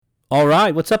All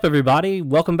right, what's up, everybody?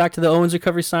 Welcome back to the Owens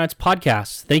Recovery Science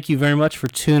Podcast. Thank you very much for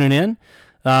tuning in.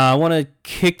 I want to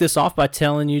kick this off by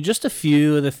telling you just a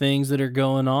few of the things that are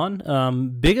going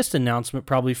on. Biggest announcement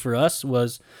probably for us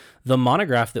was the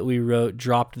monograph that we wrote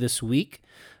dropped this week.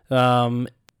 You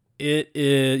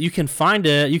can find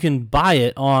it, you can buy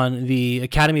it on the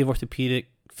Academy of Orthopedic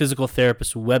Physical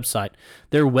Therapists website.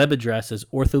 Their web address is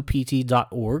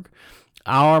orthopt.org.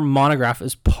 Our monograph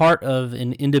is part of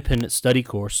an independent study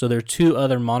course. So there are two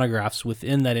other monographs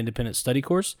within that independent study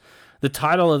course. The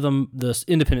title of this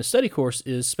independent study course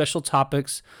is Special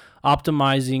Topics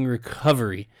Optimizing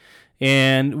Recovery.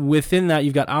 And within that,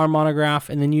 you've got our monograph,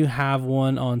 and then you have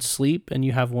one on sleep, and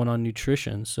you have one on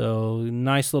nutrition. So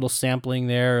nice little sampling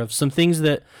there of some things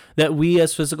that we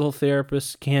as physical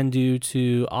therapists can do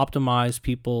to optimize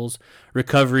people's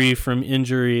recovery from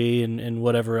injury and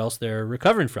whatever else they're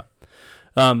recovering from.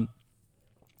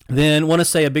 Then want to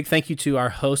say a big thank you to our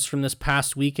hosts from this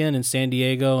past weekend in San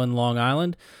Diego and Long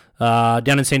Island.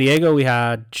 Down in San Diego, we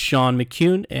had Sean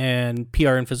McCune and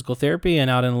PRN Physical Therapy, and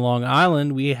out in Long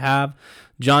Island, we have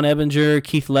John Ebinger,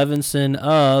 Keith Levinson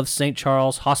of St.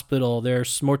 Charles Hospital, their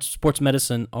sports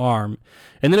medicine arm.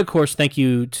 And then, of course, thank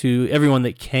you to everyone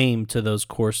that came to those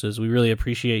courses. We really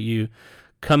appreciate you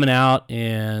coming out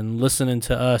and listening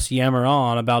to us yammer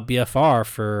on about BFR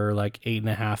for like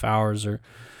 8.5 hours or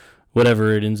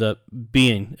whatever it ends up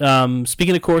being.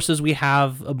 Speaking of courses, we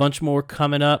have a bunch more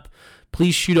coming up.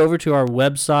 Please shoot over to our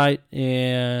website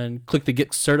and click the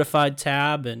Get Certified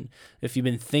tab. And if you've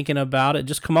been thinking about it,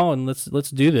 just come on, let's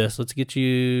do this. Let's get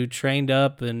you trained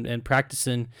up and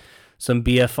practicing some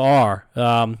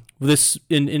BFR. This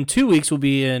in 2 weeks we'll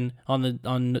be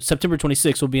on September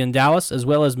 26th. We'll be in Dallas as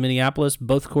well as Minneapolis.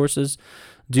 Both courses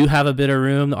do have a bit of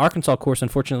room. The Arkansas course,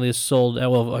 unfortunately, is sold.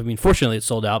 Well, I mean, fortunately, it's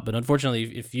sold out. But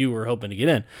unfortunately, if you were hoping to get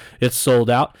in, it's sold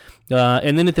out.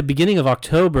 And then at the beginning of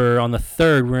October, on the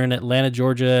 3rd, we're in Atlanta,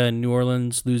 Georgia, and New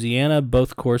Orleans, Louisiana.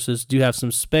 Both courses do have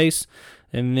some space.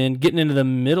 And then getting into the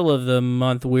middle of the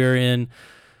month, we're in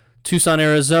Tucson,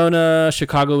 Arizona,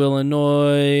 Chicago,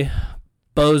 Illinois,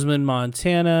 Bozeman,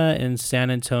 Montana, and San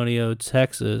Antonio,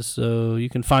 Texas. So you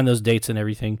can find those dates and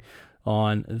everything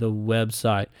on the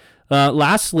website.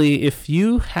 Lastly, if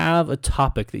you have a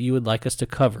topic that you would like us to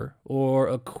cover or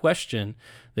a question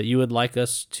that you would like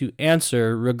us to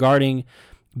answer regarding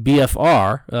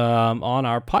BFR on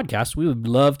our podcast, we would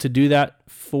love to do that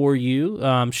for you.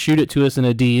 Shoot it to us in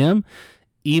a DM.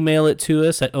 Email it to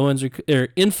us at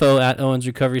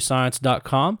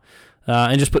info@owensrecoveryscience.com.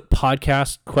 And just put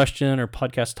podcast question or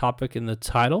podcast topic in the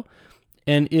title.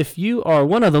 And if you are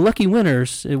one of the lucky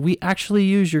winners, if we actually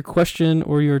use your question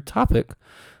or your topic,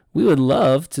 we would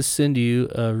love to send you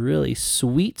a really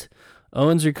sweet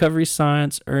Owens Recovery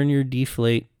Science Earn Your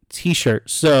Deflate t-shirt.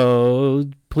 So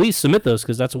please submit those,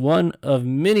 because that's one of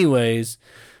many ways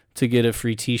to get a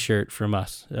free t-shirt from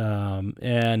us.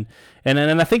 And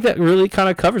I think that really kind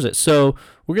of covers it. So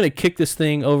we're going to kick this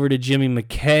thing over to Jimmy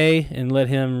McKay and let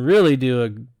him really do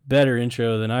a better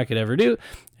intro than I could ever do.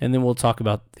 And then we'll talk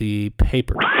about the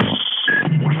paper.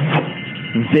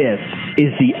 This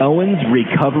is the Owens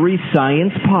Recovery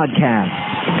Science Podcast,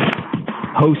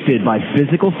 hosted by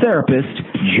physical therapist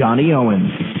Johnny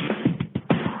Owens.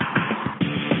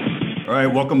 All right,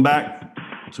 welcome back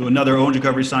to another Owens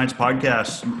Recovery Science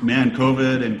Podcast. Man,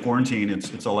 COVID and quarantine,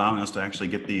 it's allowing us to actually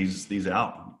get these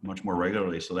out much more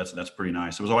regularly. So that's pretty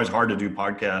nice. It was always hard to do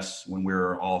podcasts when we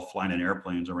were all flying in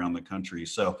airplanes around the country.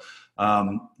 So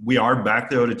we are back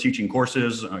though to teaching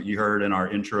courses. You heard in our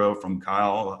intro from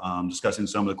Kyle discussing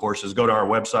some of the courses. Go to our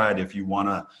website if you want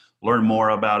to learn more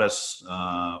about us,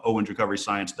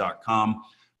 owensrecoveryscience.com.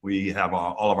 We have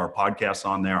all of our podcasts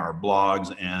on there, our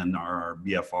blogs, and our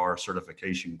BFR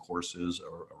certification courses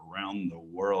around the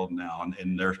world now.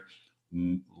 And there's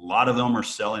a lot of them are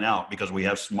selling out because we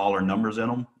have smaller numbers in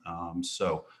them.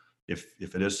 So if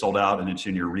it is sold out and it's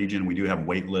in your region, we do have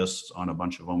wait lists on a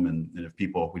bunch of them. And if we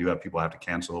do have people have to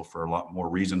cancel for a lot more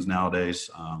reasons nowadays,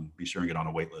 be sure and get on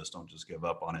a wait list. Don't just give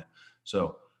up on it.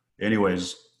 So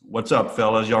anyways, what's up,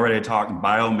 fellas? Y'all ready to talk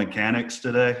biomechanics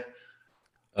today?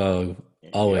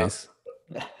 Always.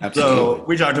 Yeah. So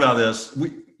we talked about this.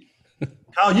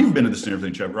 Kyle, you've been to the Center for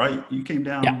Thing, right? You came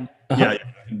down. Yeah. Yeah.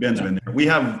 Ben's been there. We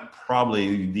have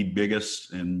probably the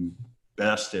biggest and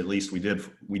best, at least we did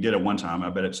at one time, I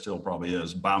bet it still probably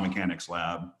is, biomechanics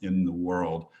lab in the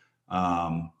world.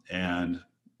 And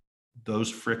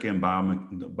those frickin'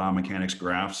 biomechanics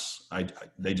graphs,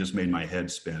 they just made my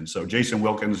head spin. So Jason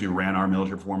Wilkins, who ran our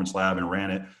military performance lab and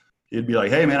ran it, he'd be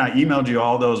like, hey man, I emailed you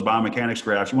all those biomechanics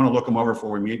graphs. You want to look them over before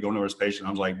we meet, going over this patient?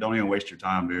 I was like, don't even waste your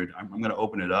time, dude. I'm going to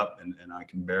open it up and I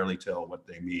can barely tell what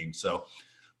they mean. So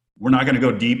we're not going to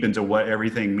go deep into what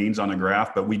everything means on the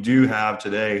graph, but we do have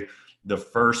today the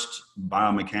first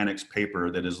biomechanics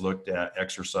paper that has looked at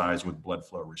exercise with blood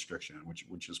flow restriction,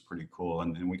 which is pretty cool.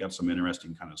 And we got some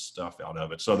interesting kind of stuff out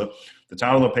of it. So the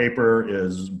title of the paper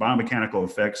is Biomechanical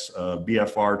Effects of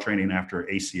BFR Training After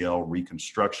ACL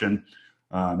Reconstruction.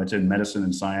 It's in Medicine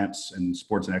and Science and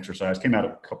Sports and Exercise. Came out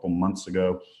a couple months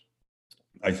ago,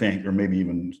 I think, or maybe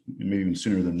even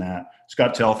sooner than that.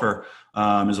 Scott Telfer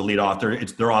is a lead author.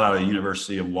 They're all out of the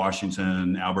University of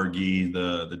Washington. Albert Gee,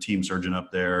 the team surgeon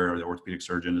up there, the orthopedic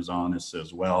surgeon, is on this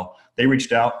as well. They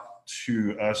reached out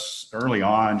to us early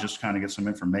on, just kind of get some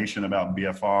information about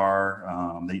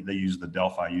BFR. They use the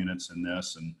Delphi units in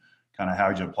this and kind of how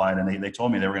you apply it. And they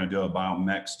told me they were going to do a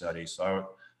biomech study. So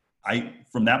I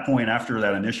from that point, after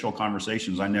that initial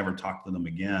conversations, I never talked to them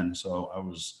again. So I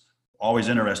was always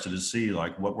interested to see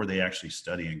like what were they actually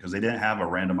studying, because they didn't have a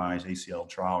randomized ACL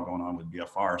trial going on with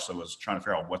BFR. So I was trying to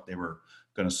figure out what they were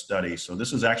going to study. So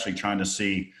this is actually trying to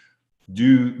see,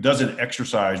 does it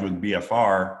exercise with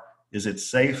BFR? Is it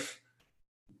safe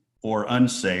or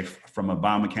unsafe from a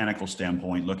biomechanical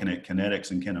standpoint, looking at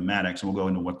kinetics and kinematics, and we'll go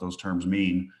into what those terms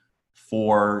mean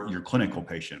for your clinical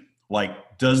patient.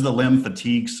 Like, does the limb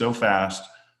fatigue so fast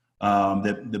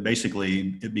that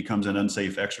basically it becomes an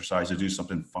unsafe exercise to do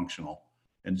something functional?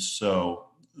 And so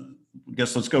I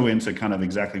guess let's go into kind of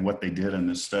exactly what they did in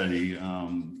this study.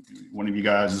 One of you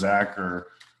guys, Zach or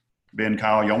Ben,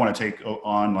 Kyle, y'all want to take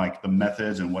on like the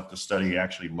methods and what the study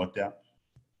actually looked at?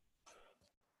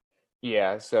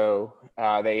 Yeah, so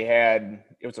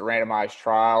it was a randomized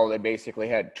trial. They basically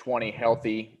had 20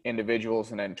 healthy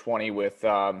individuals and then 20 with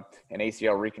an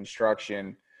ACL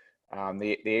reconstruction.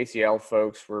 The ACL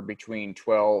folks were between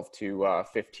 12 to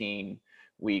 15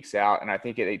 weeks out, and I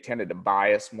think they tended to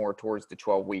bias more towards the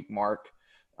 12-week mark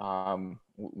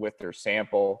with their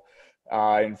sample.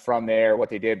 And from there,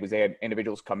 what they did was they had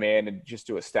individuals come in and just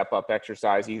do a step-up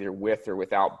exercise, either with or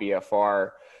without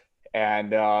BFR.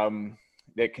 And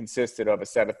that consisted of a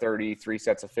set of 30, 3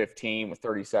 sets of 15 with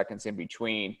 30 seconds in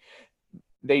between.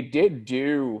 They did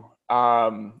do,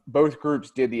 both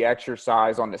groups did the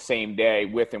exercise on the same day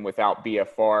with and without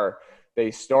BFR.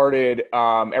 They started,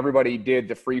 everybody did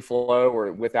the free flow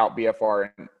or without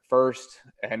BFR first,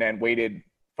 and then waited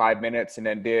 5 minutes and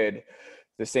then did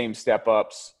the same step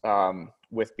ups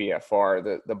with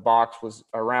BFR. The box was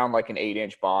around like an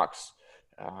 8-inch box.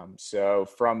 So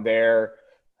from there,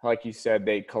 like you said,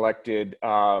 they collected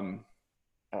kinetics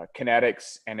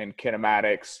and then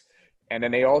kinematics. And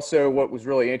then they also, what was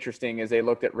really interesting is they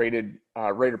looked at rate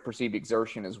of perceived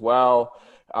exertion as well,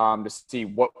 to see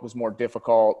what was more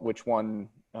difficult, which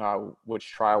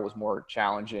trial was more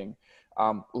challenging.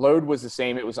 Load was the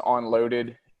same. It was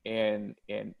unloaded in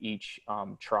each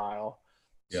trial.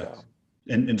 Yes. So.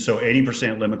 And so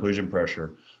 80% limb occlusion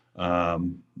pressure.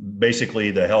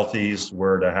 Basically, the healthies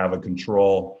were to have a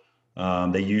control.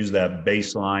 They use that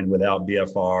baseline without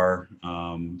BFR,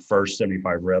 first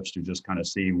 75 reps to just kind of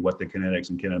see what the kinetics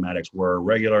and kinematics were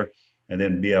regular, and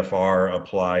then BFR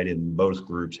applied in both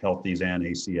groups, healthies and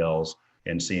ACLs,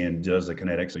 and seeing does the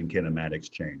kinetics and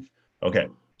kinematics change. Okay,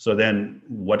 so then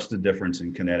what's the difference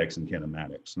in kinetics and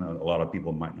kinematics? Now, a lot of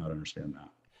people might not understand that.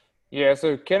 Yeah,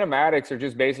 so kinematics are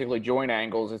just basically joint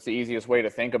angles. It's the easiest way to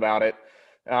think about it.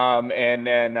 And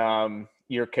then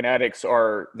your kinetics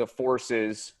are the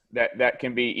forces that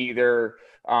can be either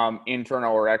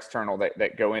internal or external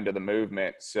that go into the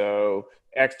movement. So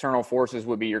external forces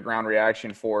would be your ground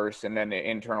reaction force, and then the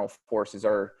internal forces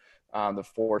are the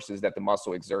forces that the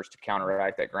muscle exerts to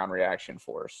counteract that ground reaction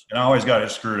force. And I always got it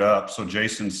screwed up. So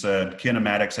Jason said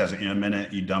kinematics has an M in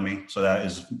it, you dummy. So that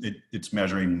is, it's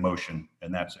measuring motion,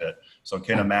 and that's it. So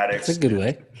kinematics. That's a good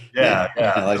way. Yeah.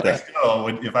 I like that. Still,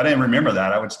 if I didn't remember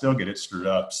that, I would still get it screwed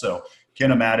up. So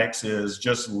kinematics is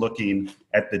just looking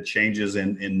at the changes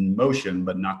in motion,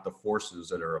 but not the forces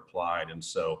that are applied. And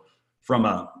so from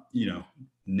a,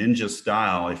 ninja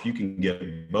style, if you can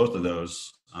get both of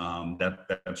those,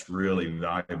 that's really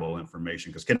valuable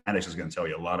information, because kinetics is going to tell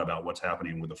you a lot about what's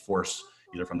happening with the force,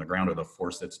 either from the ground or the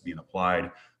force that's being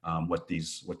applied, what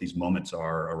these moments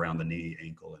are around the knee,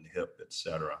 ankle, and hip,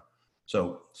 etc.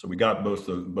 So we got both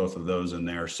of those in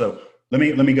there. So let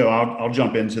me go. I'll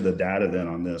jump into the data then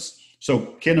on this.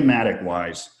 So kinematic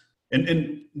wise,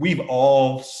 and we've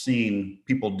all seen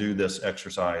people do this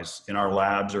exercise in our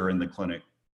labs or in the clinic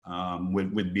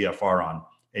with BFR on,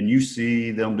 and you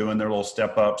see them doing their little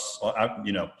step ups.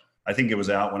 I think it was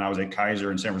out when I was at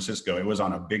Kaiser in San Francisco. It was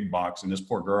on a big box, and this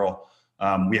poor girl,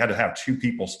 we had to have 2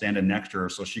 people standing next to her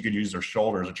so she could use their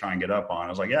shoulders to try and get up on. I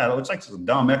was like, yeah, it looks like it's a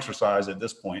dumb exercise at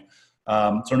this point.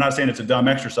 So I'm not saying it's a dumb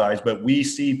exercise, but we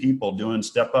see people doing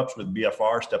step ups with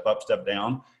BFR, step up, step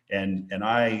down. And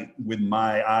I, with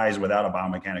my eyes without a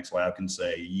biomechanics lab, can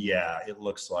say, yeah, it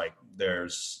looks like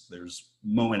there's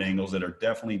moment angles that are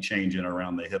definitely changing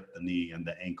around the hip, the knee, and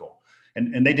the ankle.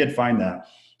 And they did find that.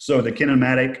 So the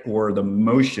kinematic or the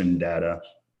motion data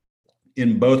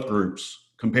in both groups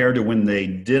compared to when they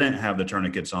didn't have the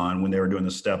tourniquets on, when they were doing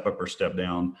the step up or step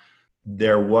down,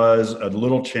 there was a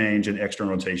little change in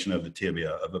external rotation of the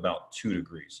tibia of about 2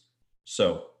 degrees.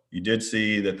 So you did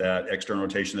see that external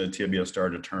rotation of the tibia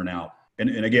started to turn out.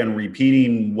 And again,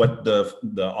 repeating what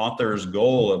the author's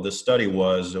goal of the study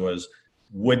was,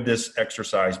 would this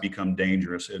exercise become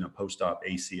dangerous in a post-op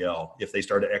ACL? If they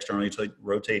start to externally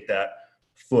rotate that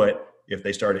foot, if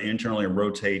they start to internally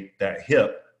rotate that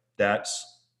hip,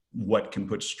 that's what can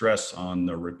put stress on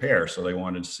the repair. So they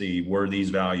wanted to see, were these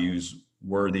values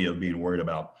worthy of being worried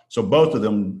about? So both of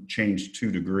them changed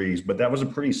 2 degrees, but that was a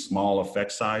pretty small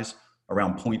effect size,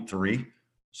 around 0.3.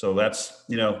 So that's,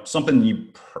 something you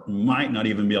might not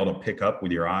even be able to pick up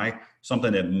with your eye,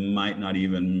 something that might not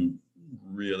even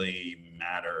really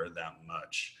matter that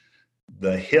much.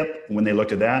 The hip, when they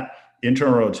looked at that,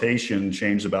 internal rotation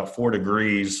changed about 4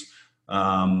 degrees.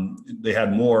 They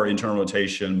had more internal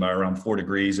rotation by around 4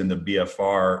 degrees in the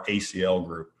BFR ACL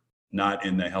group, not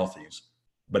in the healthies.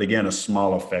 But again, a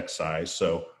small effect size.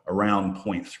 So around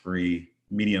 0.3,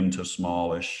 medium to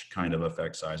smallish kind of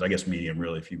effect size. I guess medium,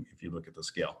 really, if you look at the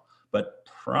scale. But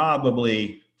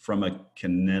probably from a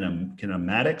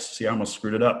kinematics, see, I almost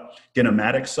screwed it up.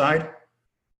 Kinematics side,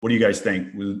 what do you guys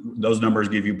think? Will those numbers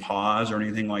give you pause or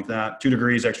anything like that? 2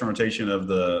 degrees external rotation of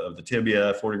the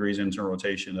tibia, 4 degrees internal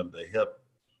rotation of the hip.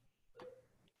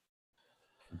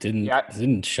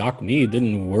 Didn't shock me. It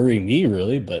didn't worry me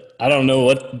really, but I don't know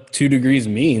what 2 degrees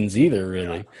means either,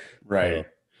 really. Yeah. Right.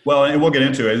 Well, and we'll get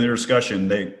into it in the discussion.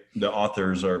 The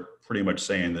authors are pretty much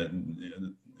saying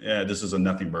that, this is a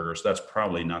nothing burger, so that's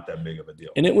probably not that big of a deal.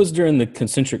 And it was during the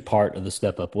concentric part of the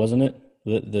step up, wasn't it?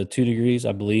 The 2 degrees,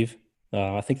 I believe.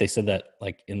 I think they said that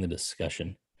like in the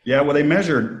discussion. Yeah, well, they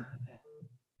measured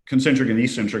concentric and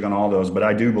eccentric on all those, but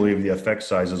I do believe the effect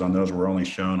sizes on those were only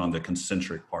shown on the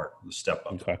concentric part, the step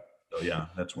up. Okay. So yeah,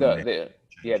 that's what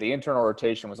the internal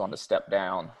rotation was on the step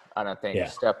down. I don't think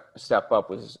step up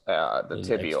was the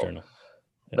tibial. External.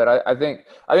 Yeah. But I think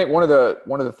one of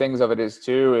the things of it is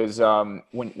too is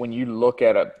when you look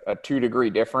at a 2 degree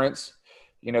difference,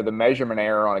 the measurement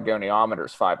error on a goniometer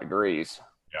is 5 degrees.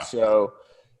 Yeah. So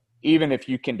even if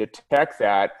you can detect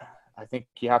that, I think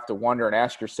you have to wonder and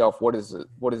ask yourself, what is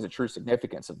the true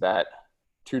significance of that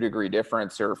 2 degree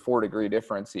difference or 4 degree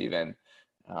difference even?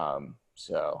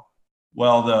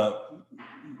 Well,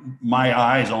 my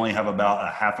eyes only have about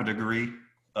a half a degree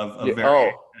of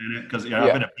variation in it because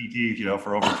I've been a PT,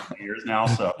 for over 20 years now,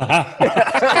 so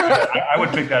I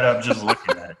would pick that up just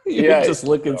looking at it. Yeah, just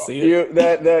look and see it. You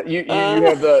have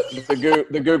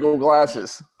the Google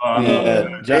glasses.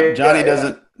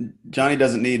 Johnny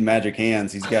doesn't need magic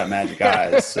hands. He's got magic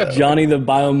eyes. So. Johnny the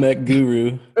biomech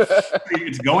guru.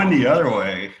 It's going the other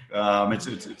way.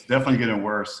 It's definitely getting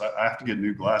worse. I have to get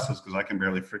new glasses because I can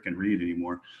barely freaking read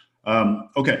anymore.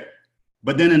 Okay.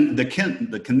 But then in the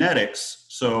kinetics,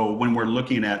 so when we're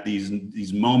looking at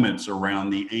these moments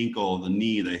around the ankle, the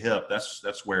knee, the hip,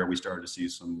 that's where we started to see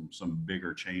some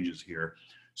bigger changes here.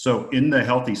 So in the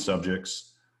healthy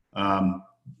subjects,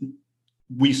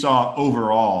 we saw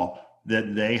overall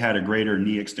that they had a greater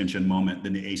knee extension moment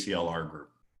than the ACLR group.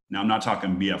 Now, I'm not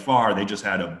talking BFR, they just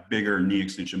had a bigger knee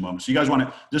extension moment. So you guys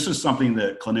this is something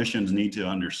that clinicians need to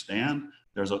understand.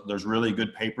 There's really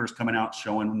good papers coming out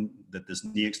showing that this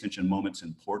knee extension moment's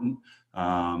important.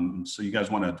 So you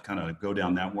guys want to kind of go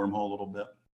down that wormhole a little bit?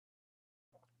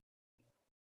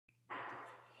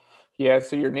 Yeah,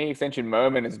 so your knee extension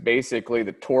moment is basically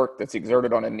the torque that's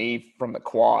exerted on a knee from the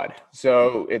quad.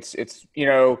 So it's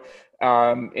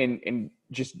in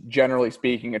just generally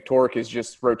speaking, a torque is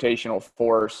just rotational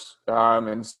force,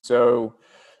 and so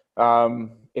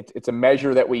it's a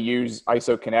measure that we use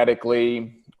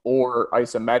isokinetically or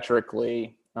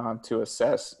isometrically to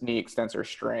assess knee extensor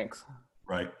strength.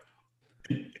 Right,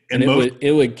 and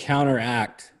it would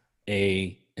counteract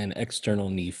an external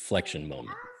knee flexion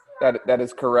moment. That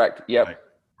is correct. Yep.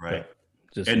 Right.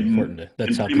 Just important.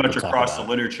 That's how pretty much across the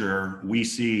literature, we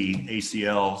see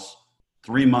ACLs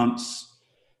 3 months,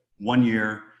 1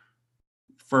 year,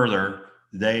 further,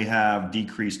 they have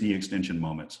decreased knee extension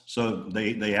moments. So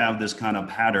they have this kind of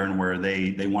pattern where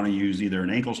they want to use either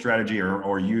an ankle strategy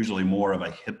or usually more of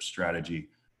a hip strategy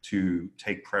to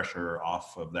take pressure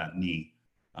off of that knee.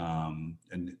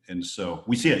 And so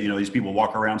we see it, these people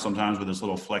walk around sometimes with this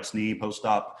little flex knee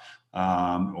post-op.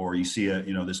 or you see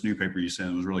this new paper you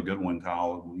sent, it was a really good one,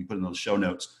 Kyle. We put in those show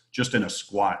notes, just in a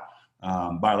squat,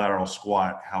 bilateral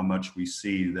squat, how much we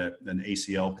see that an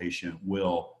ACL patient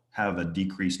will have a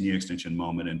decreased knee extension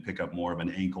moment and pick up more of an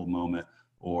ankle moment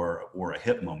or a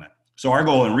hip moment. So our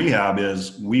goal in rehab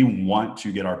is we want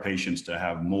to get our patients to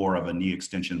have more of a knee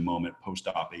extension moment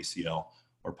post-op ACL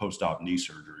or post-op knee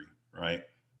surgery, right?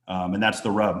 And that's the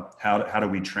rub. How do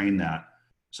we train that?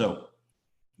 So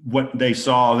what they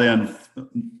saw then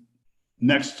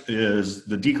next is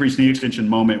the decreased knee extension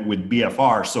moment with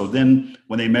BFR. So then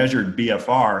when they measured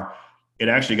BFR, it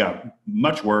actually got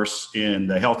much worse in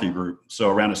the healthy group.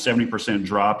 So around a 70%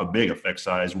 drop, a big effect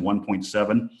size,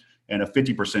 1.7, and a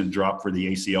 50% drop for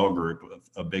the ACL group,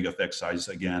 a big effect size,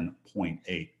 again,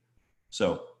 0.8.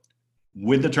 So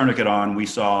with the tourniquet on, we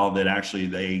saw that actually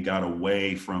they got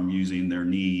away from using their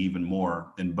knee even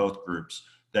more in both groups.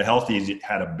 The healthies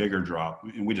had a bigger drop,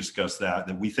 and we discussed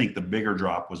that we think the bigger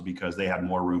drop was because they had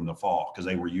more room to fall because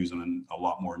they were using a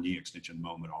lot more knee extension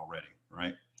moment already,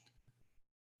 right?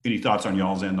 Any thoughts on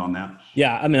y'all's end on that?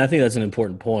 Yeah, I mean, I think that's an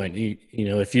important point. You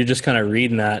know, if you're just kind of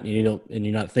reading that and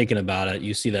you're not thinking about it,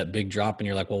 you see that big drop and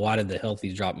you're like, well, why did the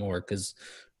healthies drop more? Because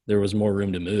there was more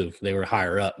room to move. They were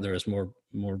higher up. There was more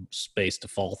space to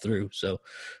fall through. So,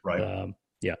 right.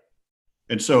 Yeah.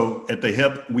 And so at the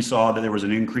hip, we saw that there was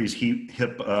an increased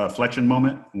hip flexion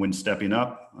moment when stepping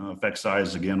up. Effect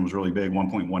size, again, was really big,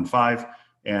 1.15,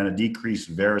 and a decreased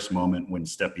varus moment when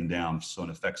stepping down. So an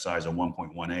effect size of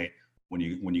 1.18 when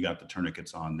you got the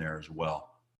tourniquets on there as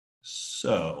well.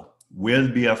 So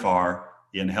with BFR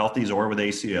in healthies or with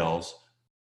ACLs,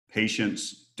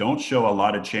 patients don't show a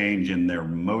lot of change in their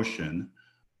motion,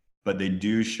 but they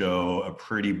do show a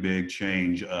pretty big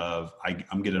change of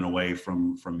I'm getting away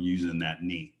from using that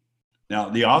knee. Now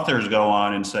the authors go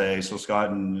on and say, so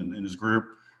Scott and his group,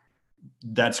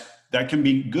 that can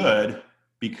be good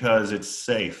because it's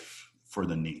safe for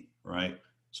the knee, right?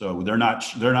 So they're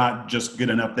not just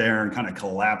getting up there and kind of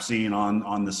collapsing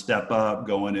on the step up,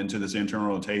 going into this internal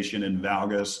rotation and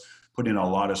valgus, putting a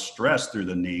lot of stress through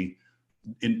the knee.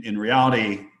 In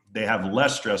reality, they have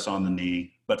less stress on the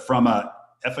knee, but from a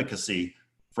efficacy,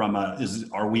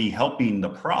 are we helping the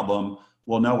problem?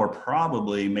 Well, no, we're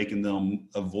probably making them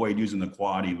avoid using the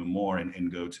quad even more and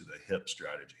go to the hip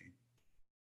strategy.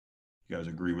 You guys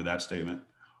agree with that statement?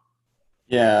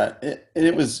 Yeah,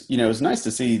 it was nice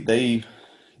to see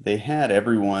they had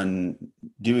everyone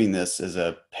doing this as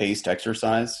a paced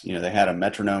exercise. They had a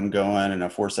metronome going and a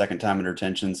 4-second time under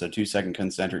tension, so 2-second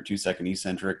concentric, 2-second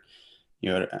eccentric.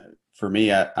 For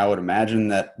me, I would imagine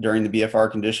that during the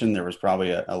BFR condition, there was probably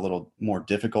a little more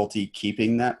difficulty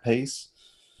keeping that pace.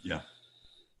 Yeah.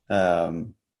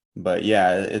 But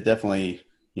yeah, it definitely,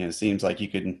 seems like you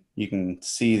can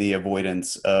see the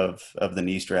avoidance of the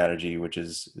knee strategy, which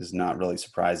is not really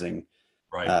surprising.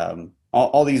 Right.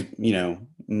 All these,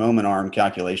 moment arm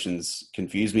calculations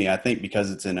confuse me. I think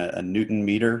because it's in a Newton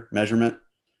meter measurement,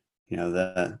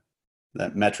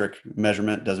 that metric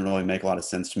measurement doesn't really make a lot of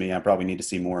sense to me. I probably need to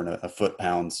see more in a foot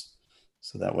pounds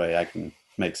so that way I can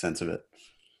make sense of it.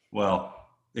 Well,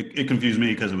 it confused me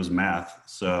because it was math.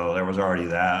 So there was already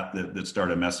that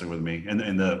started messing with me. And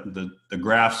the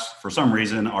graphs, for some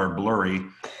reason, are blurry.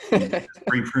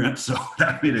 Preprint, so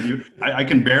that made it. I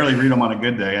can barely read them on a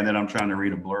good day, and then I'm trying to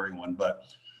read a blurry one. But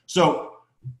so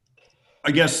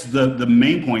I guess the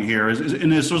main point here is,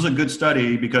 and this was a good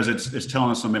study because it's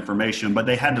telling us some information, but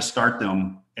they had to start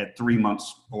them at 3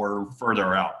 months or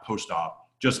further out post-op,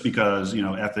 just because,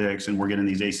 ethics, and we're getting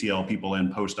these ACL people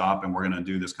in post-op, and we're going to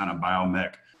do this kind of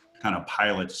biomech kind of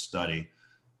pilot study.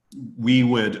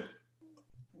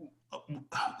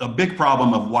 A big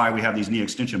problem of why we have these knee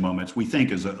extension moments, we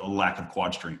think, is a lack of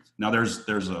quad strength. Now there's a,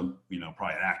 probably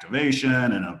an activation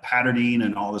and a patterning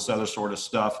and all this other sort of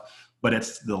stuff, but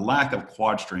it's the lack of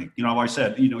quad strength. Like I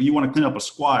said, you want to clean up a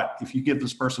squat. If you give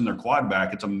this person their quad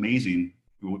back, it's amazing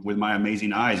with my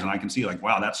amazing eyes. And I can see like,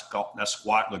 wow, that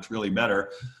squat looks really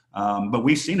better. But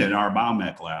we've seen it in our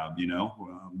biomech lab,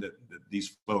 that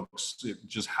these folks,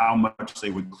 just how much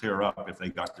they would clear up if they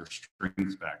got their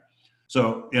strength back.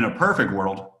 So in a perfect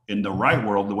world, in the right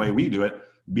world, the way we do it,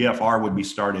 BFR would be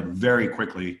started very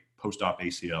quickly post-op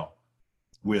ACL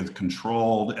with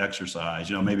controlled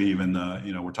exercise, maybe even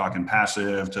we're talking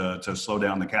passive to slow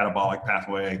down the catabolic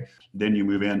pathway. Then you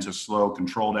move into slow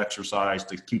controlled exercise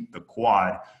to keep the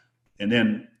quad. And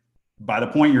then by the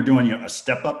point you're doing a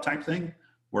step up type thing,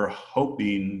 we're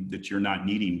hoping that you're not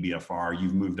needing BFR.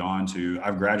 You've moved on to,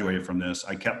 I've graduated from this.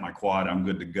 I kept my quad, I'm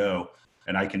good to go.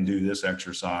 And I can do this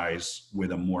exercise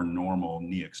with a more normal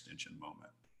knee extension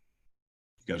moment.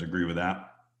 You guys agree with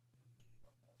that?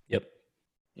 Yep.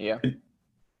 Yeah.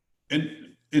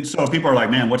 And so people are like,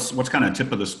 man, what's kind of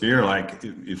tip of the spear? Like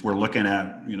if we're looking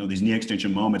at, these knee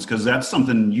extension moments, because that's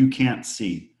something you can't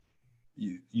see.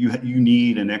 You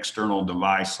need an external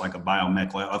device like a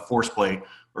biomech, like a force plate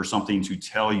or something to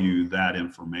tell you that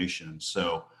information.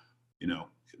 So,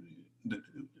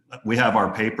 we have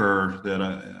our paper that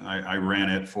I ran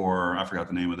it for, I forgot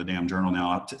the name of the damn journal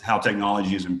now, how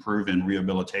technology is improving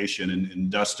rehabilitation,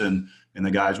 and Dustin and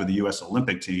the guys with the U.S.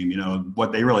 Olympic team,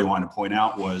 what they really wanted to point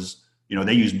out was,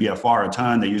 they use BFR a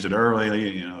ton. They use it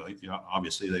early,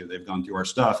 obviously they've gone through our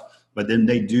stuff, but then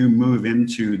they do move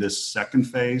into this second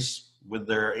phase with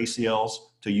their ACLs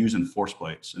to using force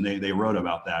plates. And they wrote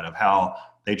about that, of how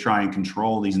they try and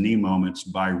control these knee moments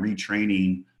by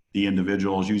retraining the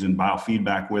individuals, using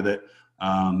biofeedback with it,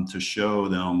 to show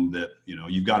them that,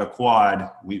 you've got a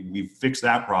quad, we fixed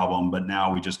that problem, but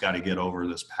now we just got to get over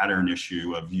this pattern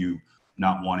issue of you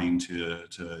not wanting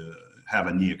to have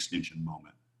a knee extension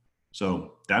moment.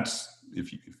 So that's,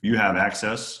 if you have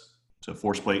access to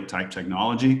force plate type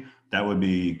technology, that would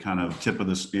be kind of tip of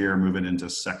the spear moving into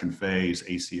second phase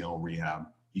ACL rehab.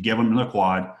 You give them the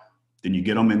quad, then you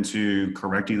get them into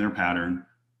correcting their pattern,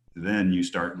 then you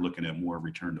start looking at more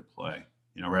return to play,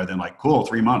 rather than like, cool,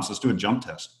 3 months, let's do a jump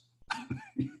test.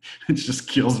 It just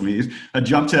kills me. A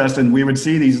jump test, and we would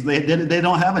see these, they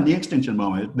don't have a knee extension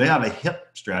moment. They have a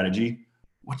hip strategy.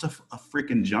 What's a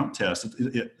freaking jump test?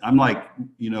 I'm like,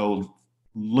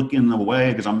 looking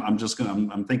away because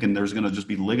I'm thinking there's going to just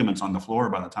be ligaments on the floor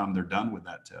by the time they're done with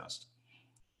that test.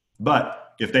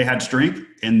 But if they had strength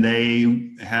and they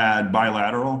had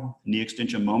bilateral knee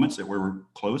extension moments that were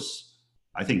close,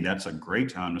 I think that's a great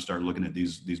time to start looking at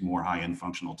these more high-end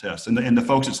functional tests. And the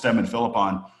folks at Steadman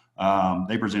Philippon,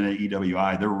 they presented at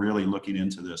EWI. They're really looking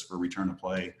into this for return to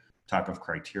play type of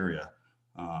criteria.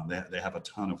 They have a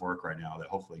ton of work right now that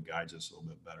hopefully guides us a little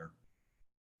bit better.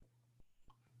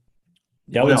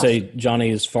 Yeah, I would say,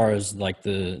 Johnny, as far as like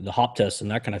the hop test and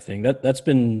that kind of thing, that's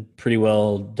been pretty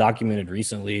well documented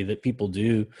recently, that people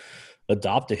do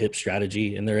adopt a hip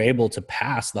strategy and they're able to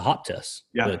pass the hop test.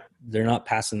 Yeah. But they're not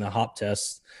passing the hop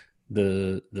test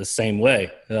the same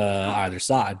way either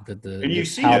side. That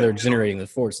they're generating the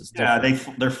force is different.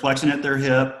 Yeah, they're flexing at their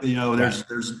hip.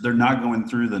 They're not going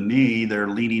through the knee. They're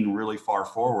leaning really far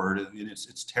forward, and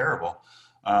it's terrible.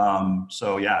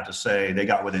 So yeah, to say they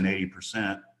got within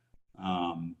 80%,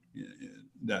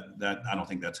 that I don't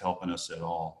think that's helping us at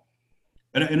all.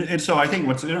 And so I think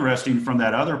what's interesting from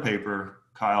that other paper,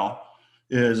 Kyle,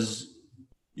 is,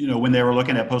 when they were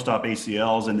looking at post-op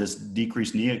ACLs and this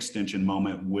decreased knee extension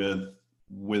moment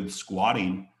with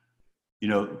squatting,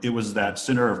 it was that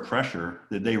center of pressure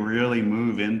that they really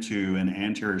move into an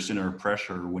anterior center of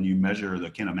pressure when you measure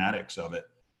the kinematics of it.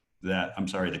 The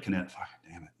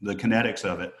kinetics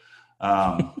of it.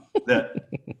 That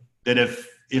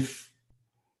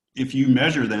if you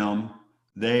measure them,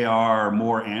 they are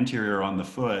more anterior on the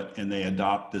foot, and they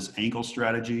adopt this ankle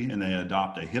strategy and they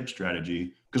adopt a hip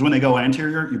strategy. Because when they go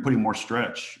anterior, you're putting more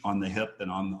stretch on the hip than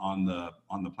on the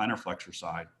plantar flexor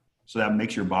side. So that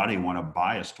makes your body want to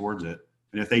bias towards it.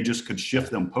 And if they just could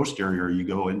shift them posterior, you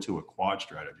go into a quad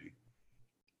strategy.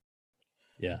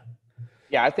 Yeah.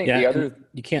 Yeah, I think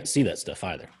you can't see that stuff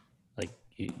either. Like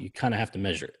you kind of have to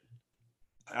measure it.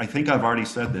 I think I've already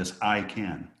said this. I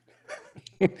can.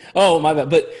 Oh, my bad.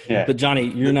 But Johnny,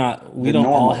 you're not. We don't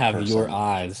all have person. Your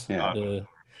eyes. Yeah.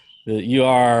 You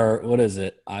are. What is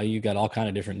it? You got all kind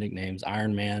of different nicknames.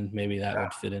 Iron Man. Maybe that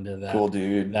would fit into that. Cool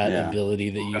dude. That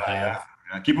ability that you have.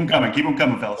 Yeah. Keep them coming. Keep them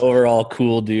coming, fellas. Overall,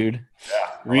 cool dude. Yeah.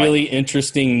 Really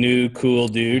interesting, new, cool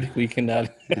dude. We can. Y'all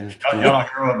don't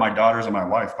hear what my daughters and my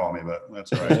wife call me, but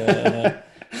that's all right.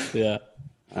 Yeah.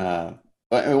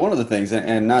 But one of the things,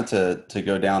 and not to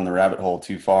go down the rabbit hole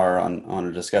too far on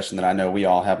a discussion that I know we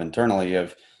all have internally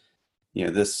of,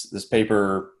 this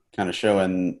paper kind of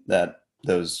showing that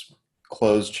those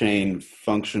closed chain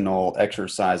functional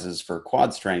exercises for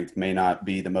quad strength may not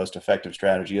be the most effective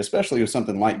strategy, especially with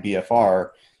something like BFR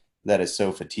that is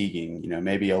so fatiguing.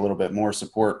 Maybe a little bit more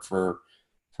support for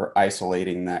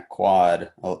isolating that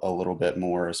quad a little bit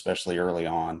more, especially early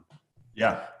on.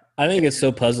 Yeah. I think it's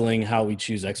so puzzling how we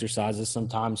choose exercises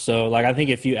sometimes. So like, I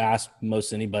think if you ask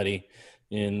most anybody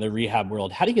in the rehab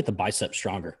world, how do you get the bicep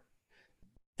stronger?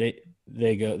 They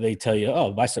tell you,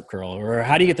 oh, bicep curl. Or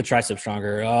how do you get the tricep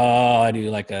stronger? Oh, I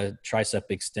do like a tricep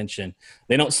extension.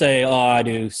 They don't say, oh, I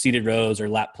do seated rows or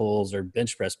lat pulls or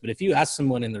bench press. But if you ask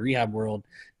someone in the rehab world,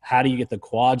 how do you get the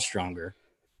quad stronger?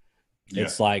 Yeah.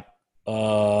 It's like,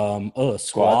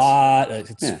 squat.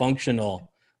 It's functional.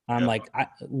 I'm like,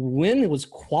 when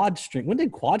did quad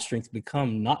strength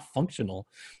become not functional?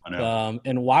 I know.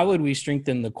 And why would we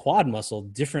strengthen the quad muscle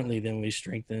differently than we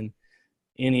strengthen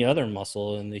any other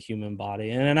muscle in the human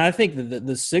body. And I think that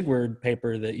the Sigward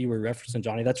paper that you were referencing,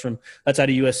 Johnny, that's out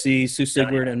of USC. Sue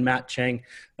Sigward and Matt Chang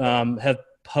have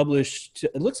published,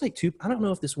 it looks like two. I don't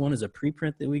know if this one is a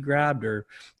preprint that we grabbed or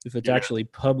if it's actually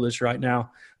published right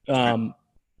now.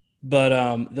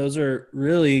 But those are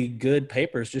really good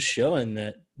papers just showing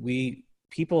that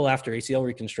people after ACL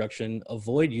reconstruction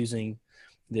avoid using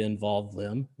the involved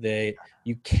limb.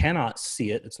 You cannot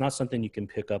see it. It's not something you can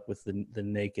pick up with the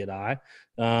naked eye.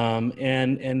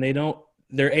 And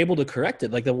they're able to correct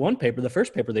it. Like the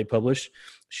first paper they published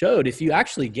showed if you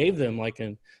actually gave them like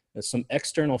some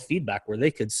external feedback where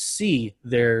they could see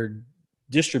their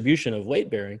distribution of weight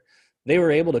bearing, they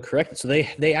were able to correct it. So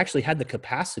they actually had the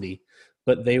capacity,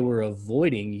 but they were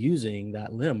avoiding using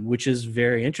that limb, which is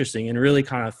very interesting and really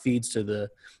kind of feeds to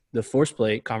the force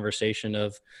plate conversation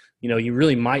of, you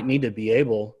really might need to be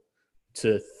able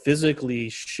to physically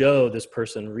show this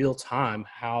person real time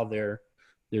how they're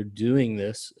doing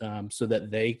this so that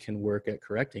they can work at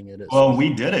correcting it. Well,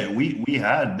 we did it. We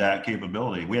had that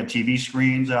capability. We had TV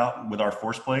screens out with our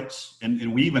force plates,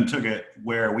 and we even took it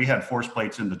where we had force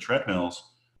plates in the treadmills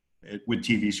with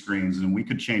TV screens, and we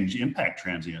could change impact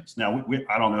transients. Now,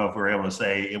 I don't know if we were able to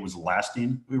say it was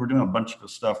lasting. We were doing a bunch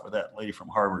of stuff with that lady from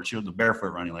Harvard. She was the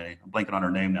barefoot running lady. I'm blanking on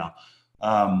her name now.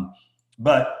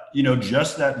 But,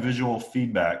 just that visual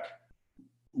feedback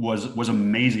was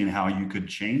amazing how you could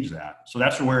change that. So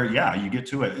that's where, you get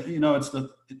to it. It's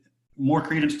the more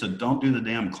credence to don't do the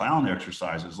damn clown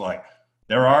exercises. Like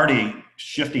they're already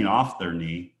shifting off their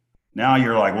knee. Now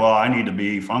you're like, well, I need to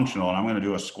be functional and I'm going to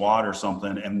do a squat or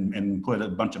something and put a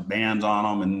bunch of bands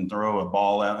on them and throw a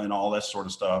ball out and all this sort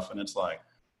of stuff. And it's like,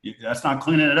 that's not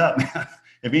cleaning it up.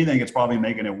 If anything, it's probably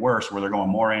making it worse where they're going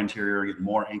more anterior, getting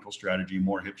more ankle strategy,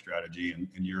 more hip strategy.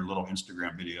 And your little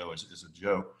Instagram video is a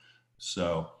joke.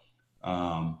 So,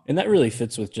 and that really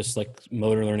fits with just like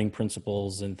motor learning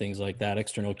principles and things like that,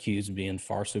 external cues being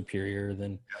far superior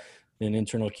than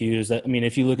internal cues.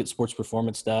 If you look at sports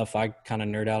performance stuff, I kind of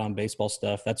nerd out on baseball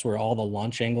stuff. That's where all the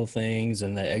launch angle things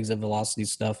and the exit velocity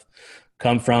stuff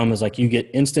come from, is like you get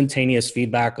instantaneous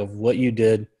feedback of what you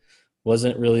did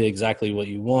wasn't really exactly what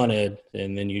you wanted.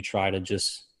 And then you try to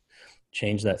just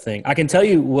change that thing. I can tell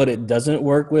you what it doesn't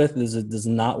work with is it does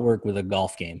not work with a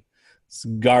golf game. It's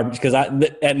garbage because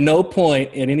at no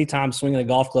point at any time swinging a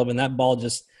golf club and that ball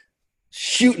just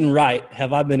shooting right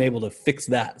have I been able to fix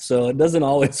that. So it doesn't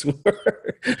always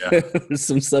work. There's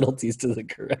some subtleties to the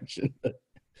correction.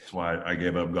 That's why I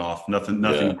gave up golf. Nothing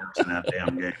works in that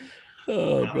damn game.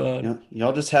 Oh God.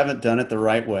 Y'all just haven't done it the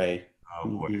right way. Oh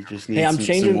boy. You just need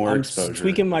some more exposure. I'm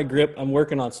tweaking my grip. I'm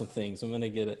working on some things. I'm going to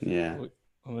get it. Yeah.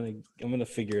 I'm going to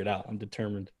figure it out. I'm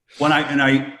determined.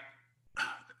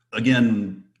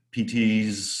 Again,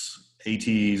 PTs,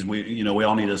 ATs, we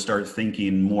all need to start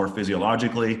thinking more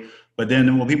physiologically. But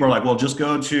then when people are like, well, just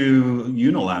go to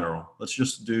unilateral. Let's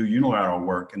just do unilateral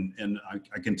work. And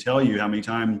I can tell you how many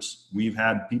times we've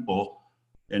had people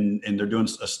and they're doing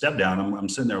a step down. I'm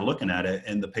sitting there looking at it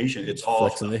and the patient, it's all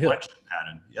flexing the flexion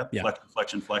pattern. Yep. Yeah.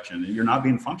 Flexion. And you're not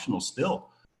being functional still.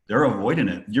 They're avoiding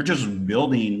it. You're just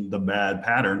building the bad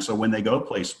pattern. So when they go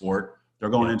play sport, they're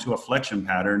going into a flexion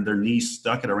pattern. Their knee's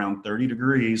stuck at around 30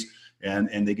 degrees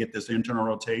and they get this internal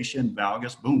rotation,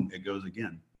 valgus, boom, it goes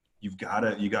again. You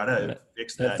gotta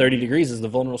fix that. 30 degrees is the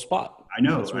vulnerable spot. I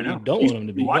know. That's where you don't want them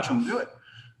to be. Watch them do it.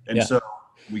 And so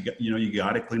you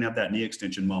got to clean up that knee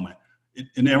extension moment.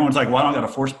 And everyone's like, well, I don't got a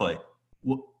force plate.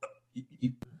 Well,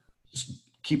 you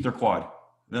keep their quad.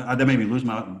 That made me lose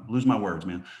my words,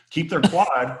 man. Keep their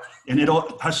quad, and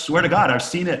I swear to God, I've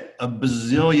seen it a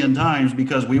bazillion times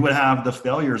because we would have the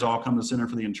failures all come to Center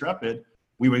for the Intrepid.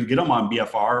 We would get them on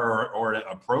BFR or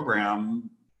a program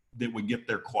that would get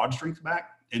their quad strength back.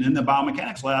 And in the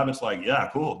biomechanics lab, it's like, yeah,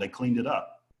 cool. They cleaned it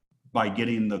up by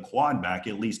getting the quad back,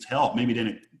 at least help. Maybe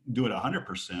didn't do it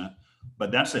 100%,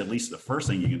 but that's at least the first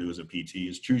thing you can do as a PT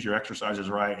is choose your exercises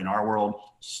right. In our world,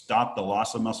 stop the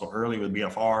loss of muscle early with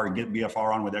BFR, get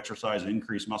BFR on with exercise,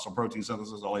 increase muscle protein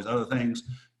synthesis, all these other things.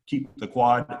 Keep the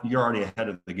quad. You're already ahead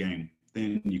of the game.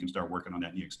 Then you can start working on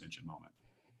that knee extension moment.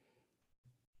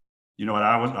 You know what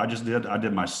I just did? I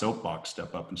did my soapbox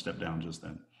step up and step down just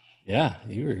then. Yeah,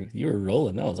 you were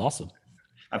rolling. That was awesome.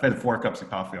 I've had 4 cups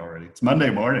of coffee already. It's Monday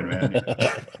morning, man.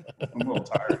 I'm a little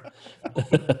tired.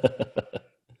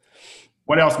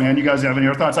 What else, man? You guys have any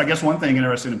other thoughts? I guess one thing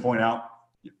interesting to point out,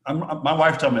 my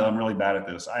wife told me that I'm really bad at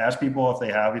this. I ask people if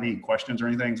they have any questions or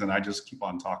anything, and I just keep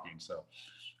on talking. So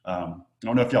I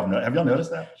don't know if have y'all noticed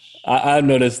that? I've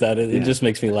noticed that. It just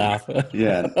makes me laugh.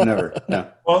 Yeah, never. No.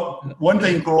 Well, one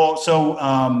thing cool.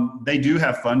 So they do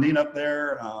have funding up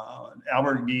there.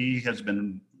 Albert Guy has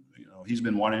been, he's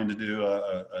been wanting to do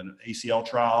an ACL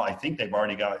trial. I think they've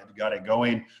already got it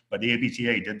going, but the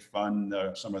APTA did fund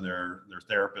some of their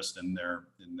therapists in their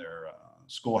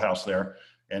schoolhouse there,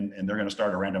 and they're going to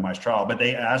start a randomized trial. But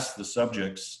they asked the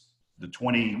subjects, the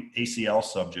 20 ACL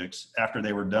subjects, after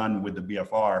they were done with the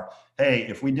BFR, hey,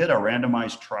 if we did a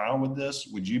randomized trial with this,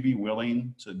 would you be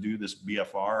willing to do this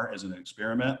BFR as an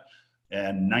experiment?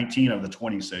 And 19 of the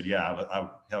 20 said, yeah,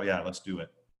 hell yeah, let's do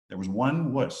it. There was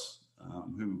one wuss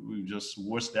who just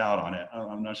wussed out on it.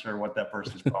 I'm not sure what that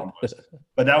person's problem was,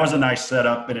 but that was a nice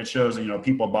setup, and it shows,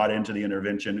 people bought into the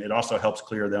intervention. It also helps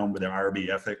clear them with their IRB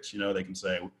ethics. They can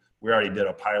say, we already did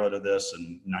a pilot of this,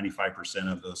 and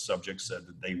 95% of the subjects said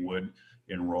that they would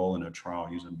enroll in a trial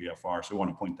using BFR. So we want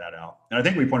to point that out. And I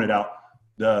think we pointed out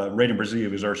the rate of Brazilian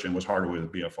of exertion was harder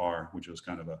with BFR, which was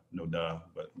kind of a no duh,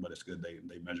 but it's good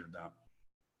they measured that.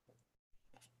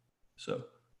 So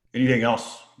anything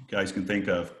else you guys can think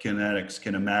of? Kinetics,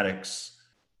 kinematics,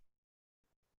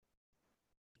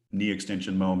 knee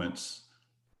extension moments.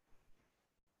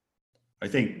 I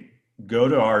think go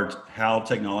to our How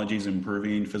Technology is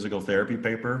Improving Physical Therapy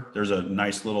paper. There's a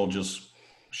nice little just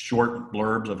short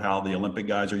blurbs of how the Olympic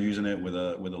guys are using it with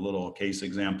a little case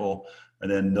example. And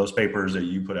then those papers that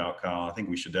you put out, Kyle, I think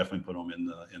we should definitely put them in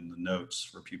the notes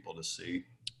for people to see.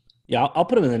 Yeah, I'll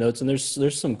put them in the notes, and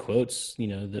there's some quotes,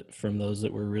 that from those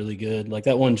that were really good. Like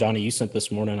that one, Johnny, you sent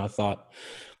this morning, I thought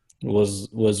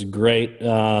was great.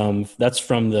 That's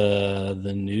from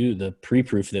the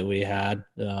pre-proof that we had.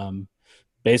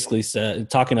 Basically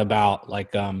talking about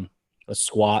like a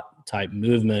squat type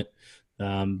movement,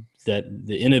 that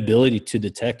the inability to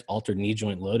detect altered knee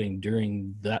joint loading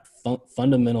during that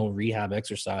fundamental rehab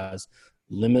exercise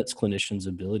limits clinicians'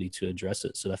 ability to address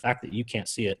it. So the fact that you can't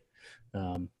see it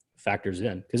factors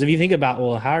in. Because if you think about,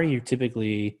 well, how are you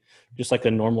typically just like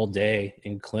a normal day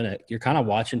in clinic? You're kind of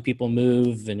watching people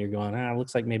move and you're going, it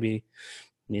looks like maybe,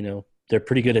 they're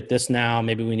pretty good at this now.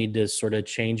 Maybe we need to sort of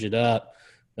change it up.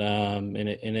 And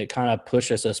it kind of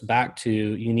pushes us back to,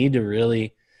 you need to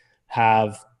really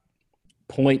have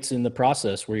points in the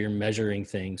process where you're measuring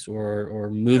things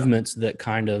or movements that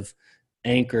kind of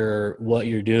anchor what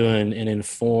you're doing and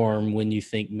inform when you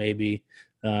think maybe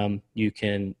you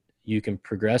can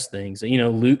progress things.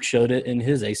 Luke showed it in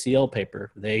his ACL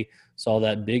paper. They saw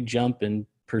that big jump in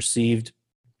perceived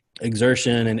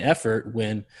exertion and effort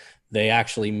when they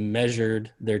actually measured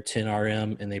their 10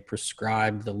 RM and they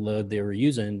prescribed the load they were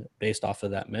using based off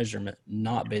of that measurement,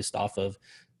 not based off of,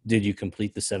 did you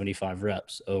complete the 75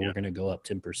 reps? We're going to go up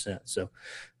 10%. So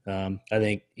I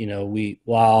think,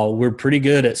 while we're pretty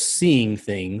good at seeing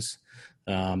things,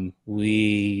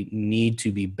 we need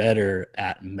to be better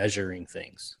at measuring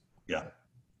things. Yeah.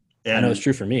 And I know it's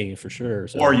true for me, for sure.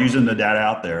 So. Or using the data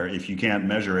out there. If you can't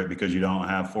measure it because you don't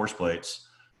have force plates,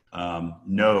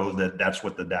 know that that's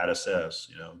what the data says.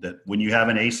 That when you have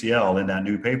an ACL in that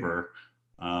new paper,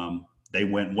 they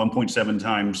went 1.7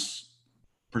 times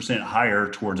 % higher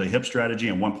towards a hip strategy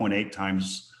and 1.8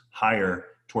 times higher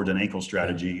towards an ankle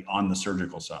strategy on the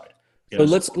surgical side. So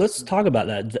let's talk about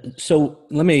that. So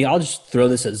I'll just throw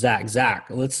this at Zach. Zach,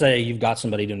 let's say you've got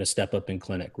somebody doing a step up in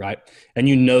clinic, right? And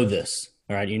this,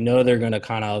 all right? They're going to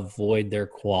kind of avoid their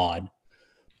quad.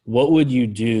 What would you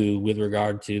do with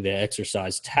regard to the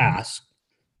exercise task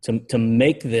to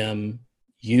make them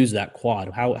use that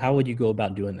quad? How would you go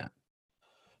about doing that?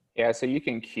 Yeah, so you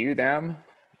can cue them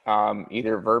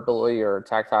either verbally or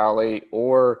tactilely,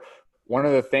 or one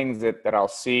of the things that I'll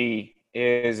see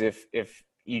is if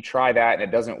you try that and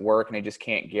it doesn't work and they just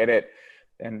can't get it,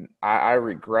 then I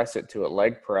regress it to a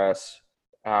leg press.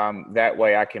 That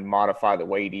way I can modify the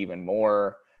weight even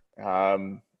more.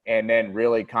 And then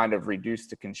really kind of reduce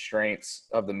the constraints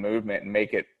of the movement and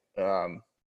make it,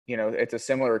 it's a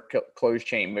similar closed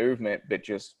chain movement, but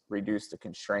just reduce the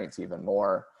constraints even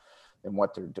more than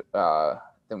what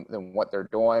they're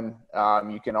doing.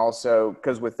 You can also,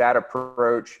 because with that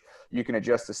approach, you can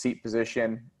adjust the seat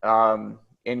position,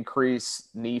 increase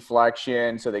knee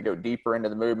flexion so they go deeper into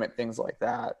the movement. Things like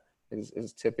that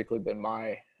is typically been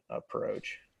my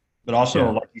approach. But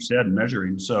also, like you said,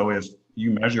 measuring. So if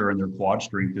you measure and their quad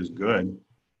strength is good,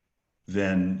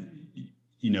 then,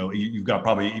 you've got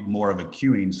probably more of a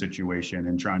cueing situation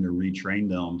and trying to retrain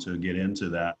them to get into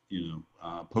that,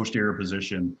 posterior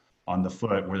position on the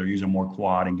foot where they're using more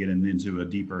quad and getting into a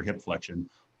deeper hip flexion.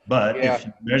 But if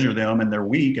you measure them and they're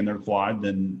weak in their quad,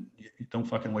 then don't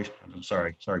fucking waste. I'm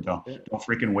sorry, Kyle. Don't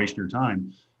freaking waste your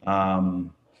time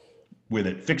with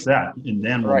it. Fix that, and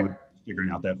then we're figuring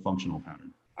out that functional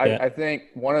pattern. I think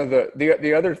one of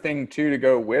the other thing too to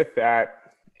go with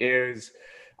that is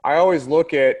I always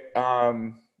look at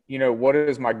what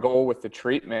is my goal with the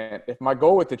treatment? If my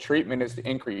goal with the treatment is to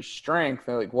increase strength,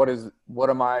 then like what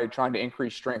am I trying to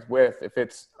increase strength with? If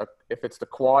it's the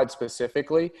quad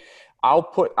specifically,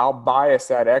 I'll bias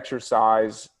that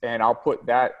exercise and I'll put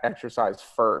that exercise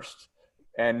first,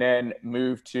 and then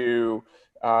move to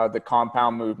the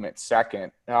compound movement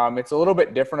second. It's a little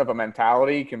bit different of a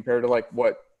mentality compared to like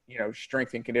what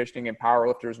strength and conditioning and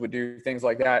powerlifters would do, things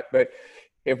like that. But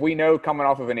if we know coming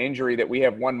off of an injury that we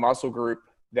have one muscle group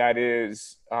that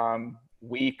is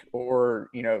weak or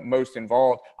most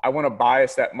involved, I want to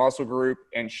bias that muscle group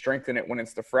and strengthen it when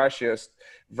it's the freshest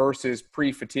versus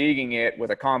pre-fatiguing it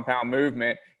with a compound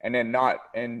movement and then not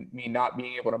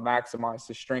being able to maximize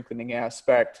the strengthening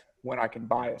aspect when I can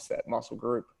bias that muscle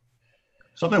group.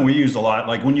 Something we use a lot,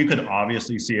 like when you could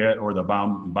obviously see it, or the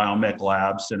Biomech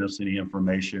Lab sent us any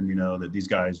information, that these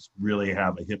guys really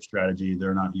have a hip strategy.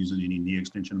 They're not using any knee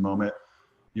extension moment.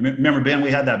 You remember, Ben,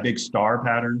 we had that big star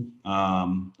pattern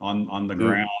on the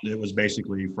ground. It was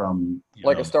basically from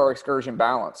a star excursion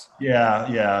balance.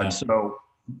 Yeah. And so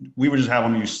we would just have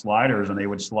them use sliders, and they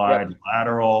would slide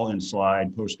lateral and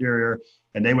slide posterior,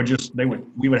 and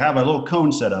we would have a little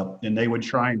cone set up, and they would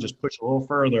try and just push a little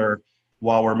further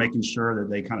while we're making sure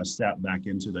that they kind of step back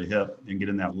into the hip and get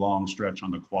in that long stretch on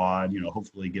the quad,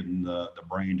 hopefully getting the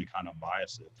brain to kind of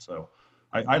bias it. So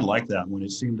I like that when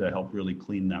it seemed to help really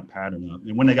clean that pattern up.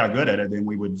 And when they got good at it, then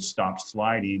we would stop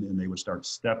sliding and they would start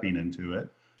stepping into it.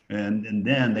 And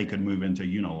then they could move into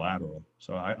unilateral.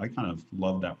 So I kind of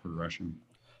love that progression.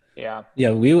 Yeah. Yeah.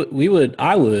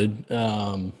 I would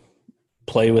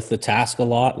play with the task a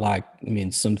lot.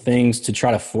 Some things to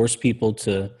try to force people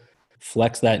to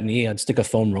flex that knee. I'd stick a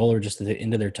foam roller just at the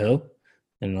end of their toe.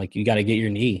 And you got to get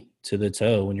your knee to the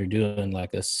toe when you're doing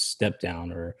like a step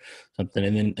down or something.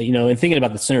 And then, and thinking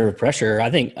about the center of pressure,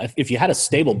 I think if you had a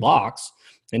stable box,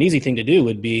 an easy thing to do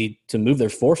would be to move their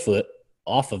forefoot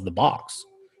off of the box.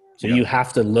 So you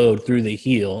have to load through the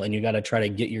heel, and you got to try to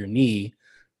get your knee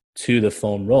to the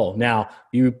foam roll. Now,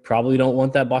 you probably don't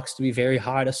want that box to be very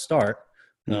high to start,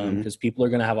 because people are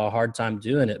going to have a hard time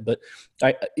doing it. But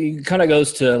it kind of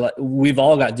goes to we've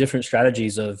all got different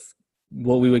strategies of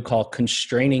what we would call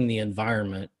constraining the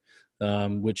environment,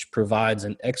 which provides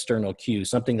an external cue,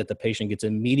 something that the patient gets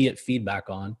immediate feedback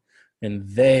on, and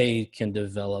they can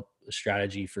develop a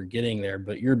strategy for getting there.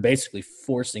 But you're basically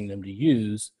forcing them to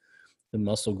use the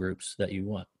muscle groups that you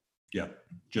want. Yeah.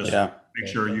 Make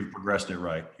sure you've progressed it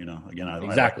right. Again, I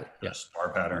exactly. like the star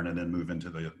pattern and then move into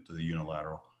the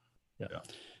unilateral.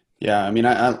 Yeah.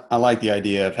 I like the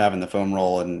idea of having the foam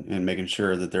roll and making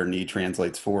sure that their knee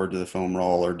translates forward to the foam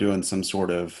roll, or doing some sort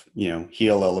of,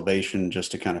 heel elevation just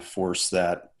to kind of force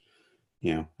that,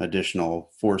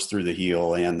 additional force through the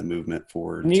heel and the movement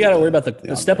forward. And you got to worry about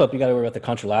the step up. You got to worry about the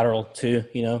contralateral too,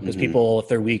 because people, if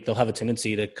they're weak, they'll have a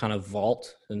tendency to kind of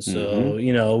vault. And so,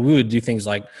 we would do things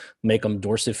like make them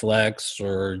dorsiflex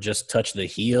or just touch the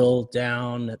heel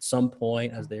down at some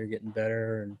point as they're getting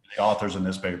better. And the authors in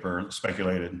this paper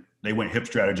speculated they went hip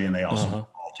strategy, and they also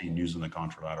vaulting using the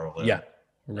contralateral lift. Yeah,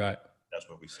 right. That's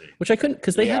what we see. Which I couldn't,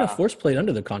 because they had a force plate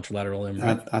under the contralateral limb.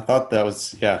 Right? I thought that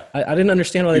was, I didn't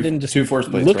understand why they didn't just two force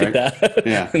plates, look right? at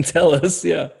that and tell us.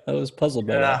 Yeah, I was puzzled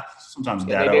by that. Sometimes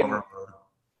data overload.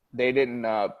 They didn't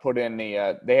put in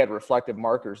they had reflective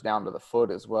markers down to the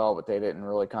foot as well, but they didn't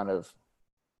really kind of,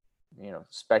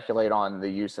 speculate on the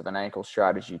use of an ankle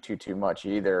strategy too much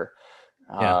either.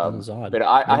 Yeah, that was odd. But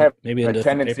I have maybe a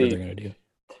tendency. They're going to do.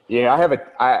 Yeah,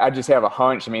 I just have a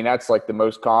hunch. that's like the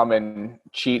most common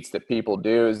cheats that people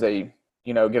do is they,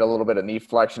 get a little bit of knee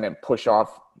flexion and push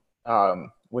off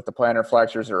with the plantar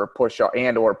flexors, or push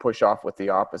off with the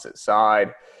opposite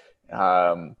side.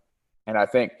 And I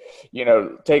think,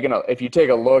 if you take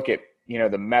a look at,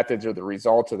 the methods or the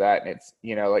results of that, and it's,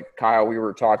 like Kyle, we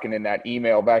were talking in that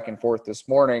email back and forth this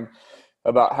morning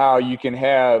about how you can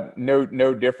have no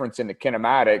difference in the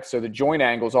kinematics. So the joint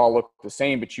angles all look the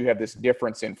same, but you have this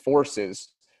difference in forces.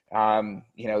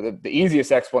 The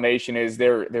easiest explanation is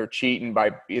they're cheating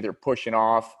by either pushing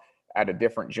off at a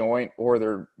different joint, or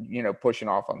they're, pushing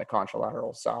off on the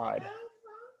contralateral side.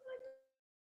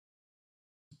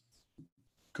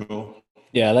 Cool.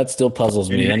 Yeah, that still puzzles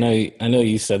me. I know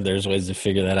you said there's ways to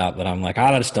figure that out, but I'm like,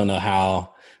 I just don't know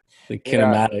how the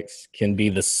kinematics can be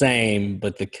the same,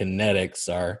 but the kinetics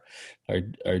are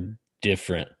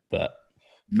different, but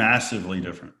massively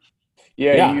different.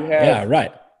 Yeah,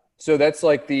 right. So that's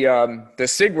like the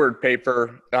Sigward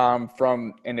paper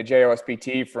from in the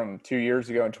JOSPT from 2 years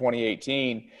ago in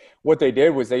 2018. What they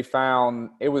did was they found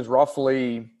it was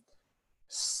roughly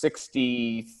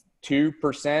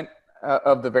 62%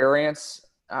 of the variance,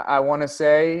 I want to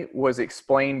say, was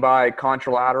explained by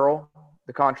contralateral,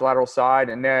 the contralateral side,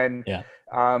 and then Yeah.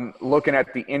 Looking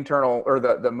at the internal or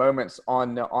the moments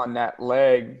on that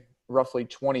leg, roughly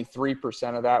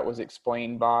 23% of that was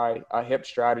explained by a hip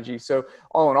strategy. So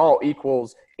all in all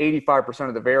equals 85%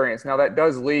 of the variance. Now that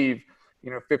does leave,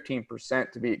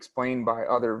 15% to be explained by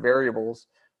other variables,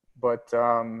 but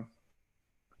the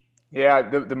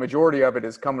majority of it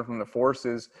is coming from the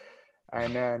forces.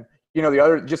 And then, the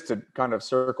other, just to kind of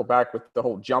circle back with the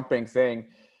whole jumping thing,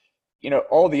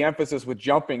 all the emphasis with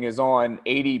jumping is on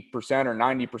 80% or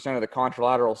 90% of the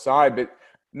contralateral side, but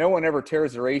no one ever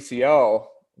tears their ACL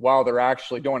while they're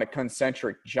actually doing a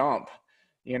concentric jump.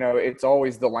 It's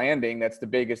always the landing that's the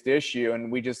biggest issue.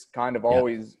 And we just kind of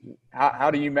always, how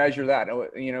do you measure that?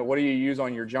 What do you use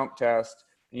on your jump test,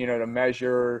 to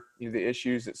measure the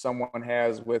issues that someone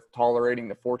has with tolerating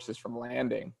the forces from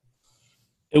landing?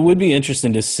 It would be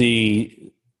interesting to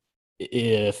see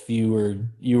if you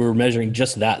were measuring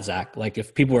just that, Zach, like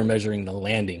if people were measuring the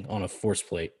landing on a force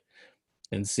plate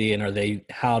and seeing,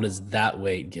 how does that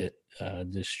weight get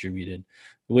distributed?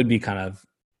 It would be kind of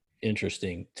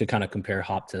interesting to kind of compare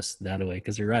hop tests that way.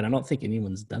 Cause you're right. I don't think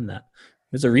anyone's done that.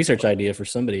 It's a research idea for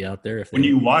somebody out there. When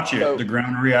you watch it, the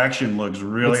ground reaction looks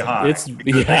really high.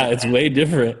 It's way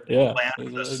different. Yeah.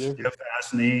 Land with a stiff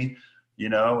ass knee,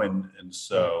 and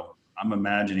so I'm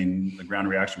imagining the ground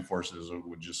reaction forces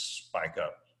would just spike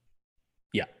up.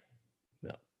 Yeah.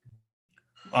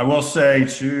 I will say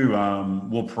too,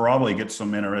 we'll probably get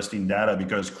some interesting data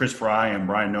because Chris Fry and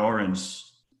Brian Noren's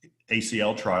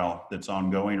ACL trial that's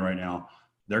ongoing right now,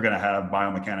 they're going to have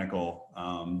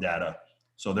biomechanical data.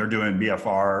 So they're doing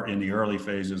BFR in the early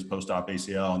phases, post-op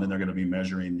ACL, and then they're going to be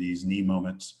measuring these knee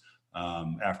moments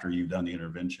after you've done the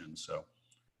intervention. So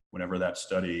whenever that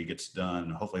study gets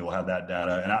done, hopefully we'll have that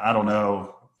data. And I don't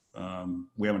know,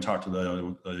 we haven't talked to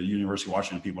the University of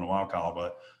Washington people in a while, Kyle,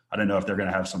 but I don't know if they're going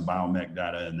to have some biomech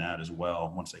data in that as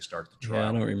well once they start the trial. Yeah,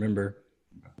 I don't remember.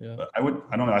 Yeah. But I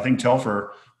don't know. I think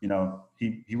Telfer,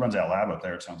 he runs that lab up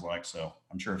there, it sounds like. So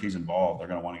I'm sure if he's involved, they're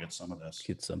going to want to get some of this.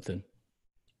 Get something.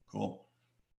 Cool.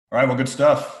 All right. Well, good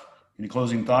stuff. Any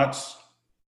closing thoughts?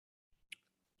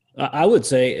 I would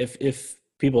say if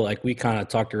people, like, we kind of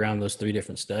talked around those 3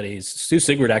 different studies. Stu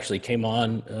Sigwart actually came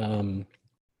on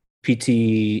PT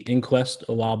Inquest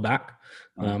a while back.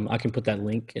 I can put that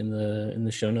link in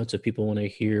the show notes if people want to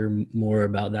hear more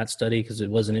about that study, because it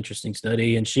was an interesting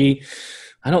study. And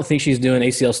I don't think she's doing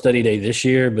ACL study day this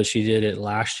year, but she did it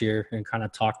last year and kind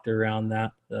of talked around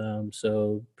that.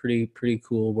 So pretty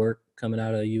cool work coming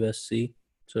out of USC.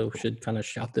 So should kind of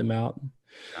shout them out.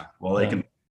 Yeah. Well, they can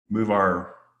move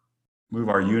our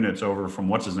units over from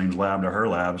what's his name's lab to her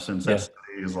lab, since that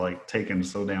study is like taking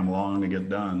so damn long to get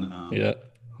done. Yeah.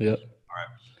 All right.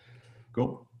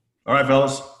 Cool. All right,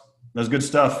 fellas, that's good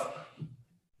stuff.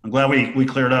 I'm glad we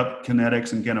cleared up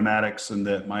kinetics and kinematics, and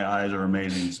that my eyes are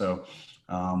amazing. So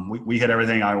we hit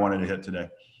everything I wanted to hit today.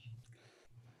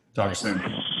 Talk soon.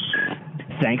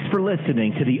 Thanks for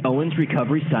listening to the Owens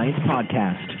Recovery Science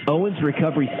Podcast. Owens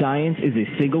Recovery Science is a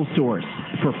single source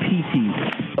for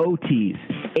PTs, OTs,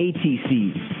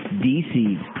 ATCs,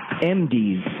 DCs,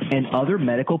 MDs, and other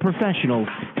medical professionals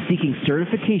seeking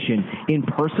certification in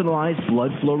personalized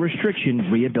blood flow restriction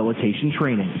rehabilitation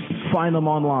training. Find them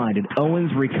online at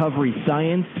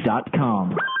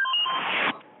owensrecoveryscience.com.